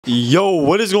Yo,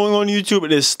 what is going on YouTube?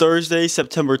 It is Thursday,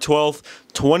 September 12th,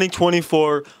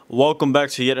 2024. Welcome back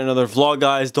to yet another vlog,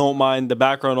 guys. Don't mind the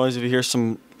background noise if you hear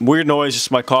some weird noise,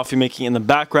 just my coffee making in the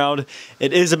background.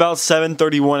 It is about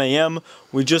 7:31 a.m.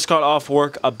 We just got off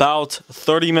work about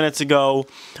 30 minutes ago.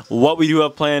 What we do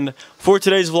have planned for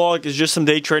today's vlog is just some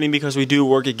day trading because we do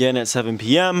work again at 7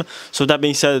 p.m. So with that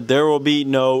being said, there will be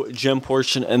no gym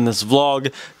portion in this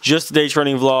vlog, just a day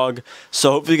trading vlog.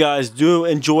 So hopefully you guys do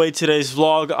enjoy today's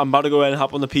vlog. I'm about to go ahead and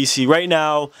hop on the PC right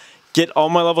now, get all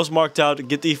my levels marked out,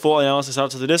 get the full analysis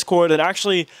out to the Discord, and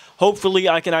actually, hopefully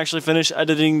I can actually finish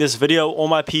editing this video on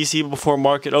my PC before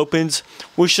market opens.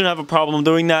 We shouldn't have a problem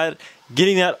doing that,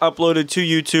 getting that uploaded to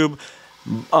YouTube,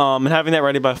 and having that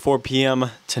ready by 4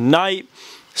 p.m. tonight.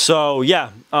 So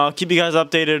yeah, I'll keep you guys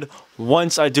updated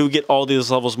once I do get all these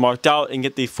levels marked out and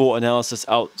get the full analysis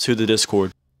out to the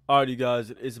Discord. Alright, you guys,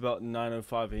 it is about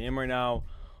 9:05 a.m. right now.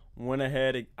 Went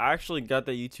ahead, I actually got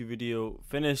that YouTube video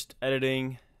finished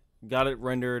editing, got it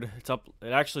rendered.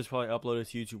 It actually is probably uploaded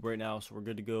to YouTube right now, so we're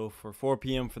good to go for 4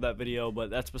 p.m. for that video, but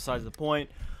that's besides the point.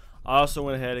 I also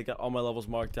went ahead and got all my levels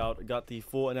marked out, got the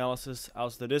full analysis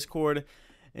out to the Discord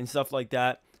and stuff like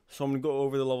that. So I'm going to go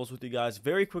over the levels with you guys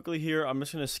very quickly here. I'm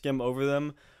just going to skim over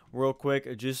them real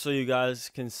quick just so you guys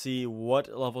can see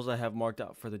what levels I have marked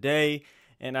out for the day.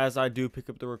 And as I do pick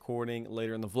up the recording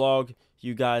later in the vlog,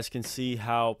 you guys can see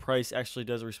how price actually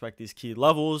does respect these key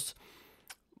levels.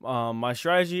 My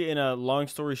strategy in a long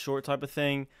story short type of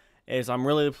thing is I'm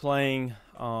really playing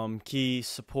key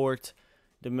support,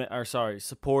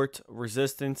 support,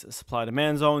 resistance, supply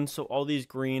demand zone. So all these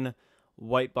green,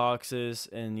 white boxes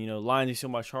and lines you see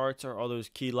on my charts are all those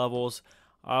key levels.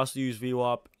 I also use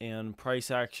VWAP and price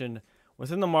action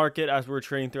within the market as we're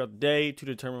trading throughout the day to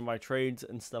determine my trades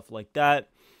and stuff like that.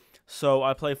 So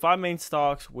I play 5 main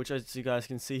stocks, which as you guys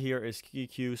can see here is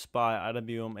QQQ, SPY,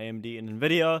 IWM, AMD, and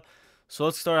NVIDIA. So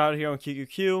let's start out here on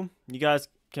QQQ. You guys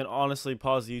can honestly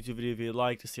pause the YouTube video if you'd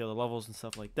like to see all the levels and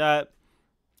stuff like that.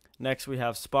 Next we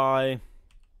have SPY.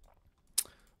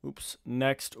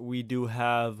 Next we do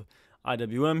have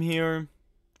IWM here.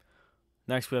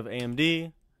 Next we have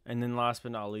AMD. And then last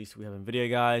but not least we have NVIDIA,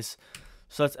 guys.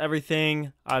 So that's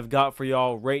everything I've got for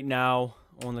y'all right now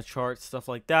on the chart, stuff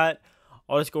like that.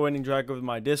 I'll just go ahead and drag over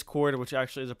my Discord, which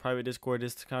actually is a private Discord,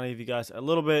 just to kind of give you guys a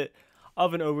little bit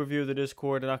of an overview of the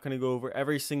Discord. I'm not going to go over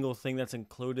every single thing that's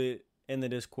included in the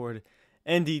Discord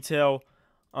in detail.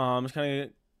 I'm just kind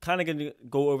of going to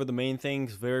go over the main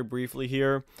things very briefly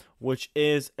here, which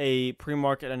is a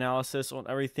pre-market analysis on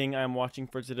everything I'm watching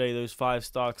for today, those 5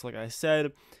 stocks like I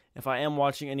said. If I am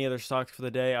watching any other stocks for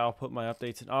the day, I'll put my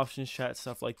updates in options chat,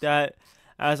 stuff like that.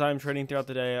 As I'm trading throughout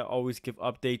the day, I always give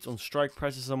updates on strike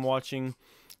prices I'm watching.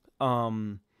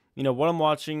 What I'm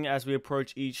watching as we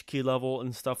approach each key level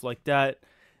and stuff like that.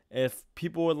 If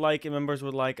people would like and members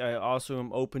would like, I also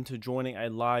am open to joining a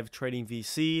live trading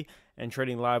VC and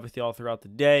trading live with y'all throughout the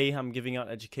day. I'm giving out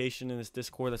education in this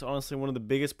Discord. That's honestly one of the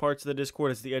biggest parts of the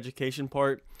Discord is the education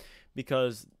part,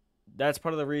 because that's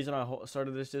part of the reason I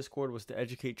started this Discord, was to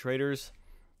educate traders.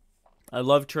 I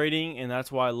love trading, and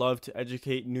that's why I love to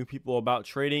educate new people about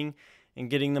trading and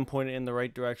getting them pointed in the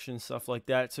right direction, stuff like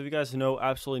that. So if you guys know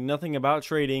absolutely nothing about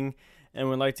trading and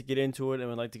would like to get into it and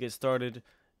would like to get started,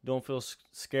 don't feel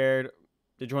scared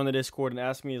to join the Discord and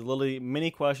ask me as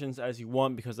many questions as you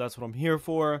want, because that's what I'm here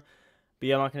for. But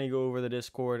yeah, I'm not going to go over the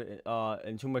Discord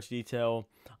in too much detail.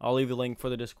 I'll leave the link for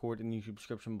the Discord in the YouTube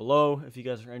description below. If you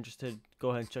guys are interested, go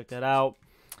ahead and check that out.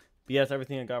 But yeah, that's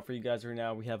everything I got for you guys right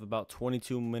now. We have about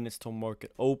 22 minutes till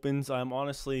market opens. I'm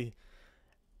honestly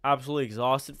absolutely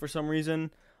exhausted for some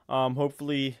reason.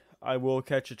 Hopefully, I will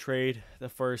catch a trade the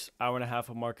first hour and a half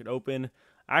of market open.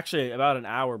 Actually, about an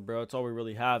hour, bro. That's all we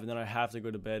really have. And then I have to go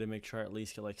to bed and make sure I at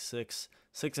least get like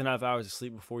 6.5 hours of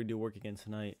sleep before we do work again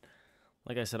tonight.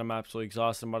 Like I said, I'm absolutely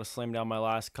exhausted. I'm about to slam down my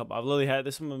last cup. I've literally had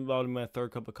this is about my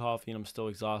 3rd cup of coffee, and I'm still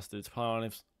exhausted. It's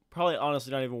probably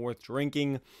honestly not even worth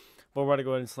drinking. But we're about to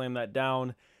go ahead and slam that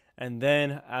down. And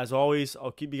then, as always, I'll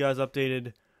keep you guys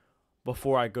updated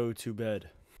before I go to bed.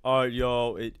 Alright,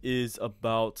 y'all. It is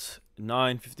about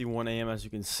 9:51 a.m. as you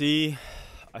can see.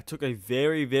 I took a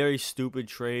very, very stupid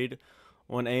trade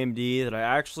on AMD that I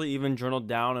actually even journaled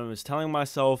down and was telling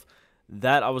myself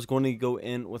that I was going to go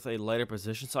in with a lighter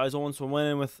position size on. So I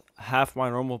went in with half my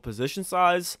normal position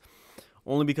size,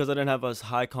 only because I didn't have as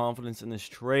high confidence in this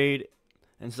trade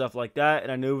and stuff like that.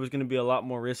 And I knew it was going to be a lot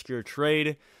more riskier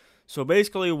trade. So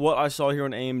basically what I saw here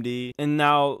on AMD, and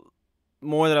now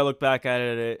more that I look back at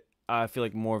it, I feel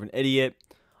like more of an idiot.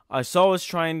 I saw us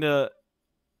trying to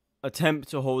attempt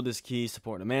to hold this key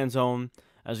support and demand zone.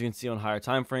 as you can see on higher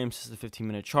time frames. This is the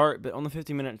 15-minute chart, but on the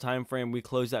 15-minute time frame, we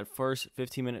closed that first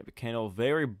 15-minute candle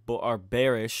very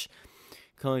bearish,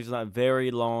 closing that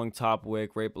very long top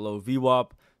wick right below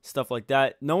VWAP, stuff like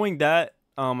that. Knowing that,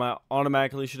 I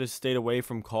automatically should have stayed away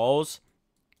from calls,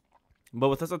 but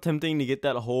with us attempting to get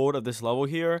that hold of this level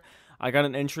here, I got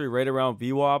an entry right around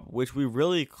VWAP, which we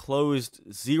really closed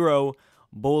 0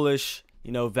 bullish,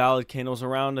 valid candles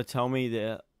around to tell me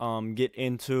to get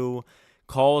into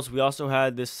calls. We also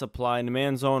had this supply and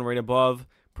demand zone right above.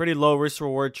 Pretty low risk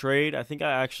reward trade. I think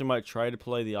I actually might try to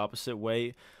play the opposite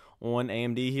way on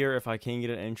AMD here if I can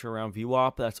get an entry around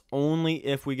VWAP. That's only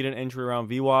if we get an entry around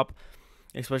VWAP,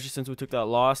 especially since we took that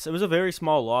loss. It was a very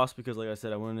small loss because, like I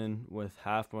said, I went in with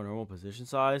half my normal position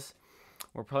size.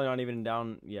 We're probably not even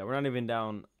down. Yeah, we're not even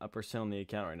down a percent on the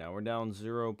account right now. We're down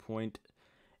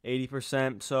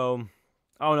 0.80%. So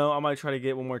I don't know. I might try to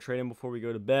get one more trade in before we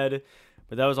go to bed.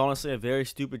 But that was honestly a very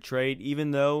stupid trade. Even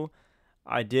though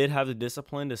I did have the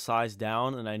discipline to size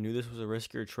down and I knew this was a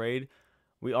riskier trade,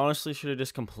 we honestly should have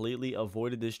just completely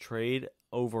avoided this trade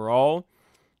overall,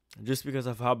 just because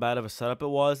of how bad of a setup it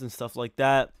was and stuff like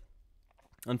that.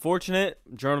 Unfortunate.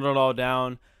 Journaled it all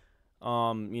down.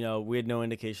 We had no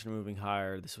indication of moving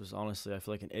higher. This was honestly, I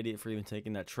feel like an idiot for even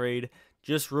taking that trade.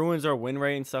 Just ruins our win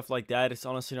rate and stuff like that. It's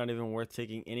honestly not even worth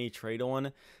taking any trade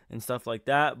on and stuff like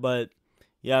that. But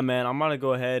yeah, man, I'm gonna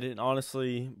go ahead and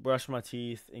honestly brush my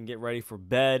teeth and get ready for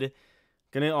bed.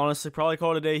 Gonna honestly probably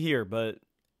call it a day here, but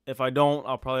if I don't,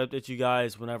 I'll probably update you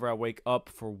guys whenever I wake up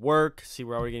for work. See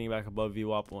where we're getting back above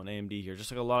VWAP on AMD here.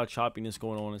 Just like a lot of choppiness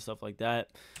going on and stuff like that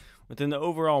within the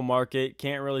overall market.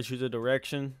 Can't really choose a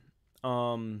direction.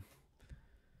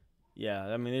 Yeah,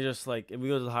 I mean, it's just like, if we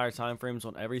go to the higher time frames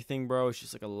on everything, bro, it's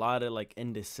just like a lot of like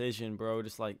indecision, bro.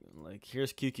 Just like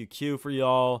here's QQQ for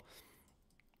y'all.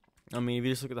 I mean, if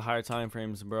you just look at the higher time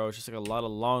frames, bro, it's just like a lot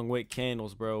of long wick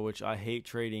candles, bro, which I hate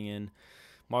trading in.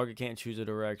 Market can't choose a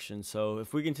direction. So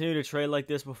if we continue to trade like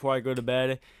this before I go to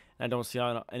bed and I don't see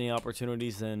any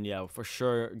opportunities, then yeah, for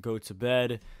sure go to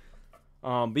bed.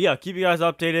 But yeah, keep you guys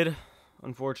updated.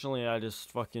 Unfortunately, I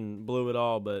just fucking blew it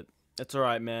all, but it's all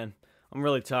right, man. I'm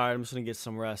really tired. I'm just going to get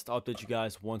some rest. I'll update you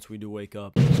guys once we do wake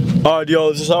up. All right, yo,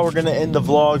 this is how we're going to end the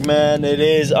vlog, man. It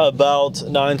is about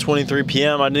 9:23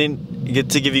 p.m. I didn't get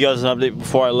to give you guys an update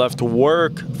before I left for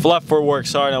work,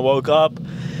 sorry, and I woke up.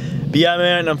 But yeah,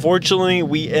 man, unfortunately,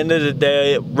 we ended the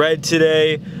day red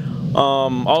today.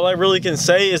 All I really can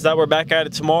say is that we're back at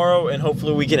it tomorrow, and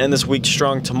hopefully we can end this week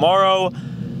strong tomorrow.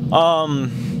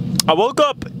 I woke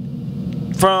up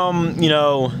from,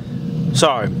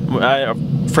 sorry, I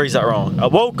phrased that wrong. I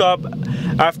woke up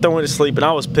after I went to sleep and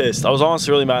I was pissed. I was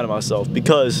honestly really mad at myself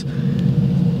because,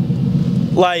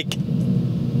 like,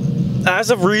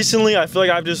 as of recently, I feel like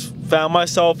I've just found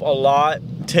myself a lot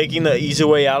taking the easy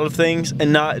way out of things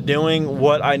and not doing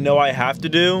what I know I have to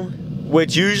do,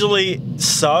 which usually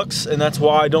sucks, and that's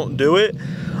why I don't do it.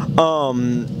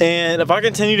 And if I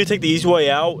continue to take the easy way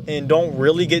out and don't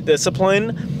really get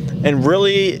disciplined and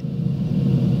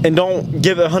don't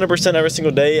give it 100% every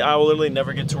single day, I will literally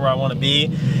never get to where I want to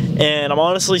be. And I'm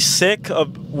honestly sick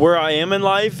of where I am in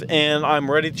life, and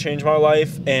I'm ready to change my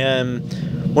life. And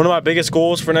one of my biggest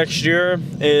goals for next year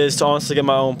is to honestly get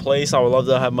my own place. I would love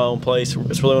to have my own place.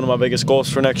 It's really one of my biggest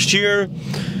goals for next year.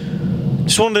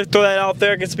 Just wanted to throw that out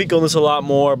there. I can speak on this a lot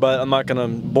more, but I'm not going to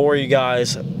bore you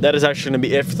guys. That is actually going to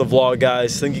be it for the vlog,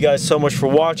 guys. Thank you guys so much for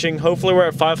watching. Hopefully we're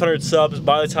at 500 subs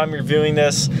by the time you're viewing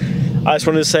this. I just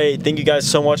wanted to say thank you guys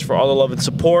so much for all the love and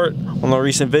support on the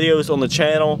recent videos, on the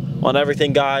channel, on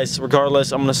everything, guys.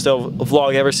 Regardless, I'm going to still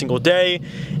vlog every single day,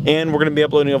 and we're going to be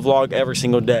uploading a vlog every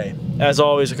single day. As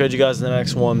always, I'll catch you guys in the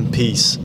next one. Peace.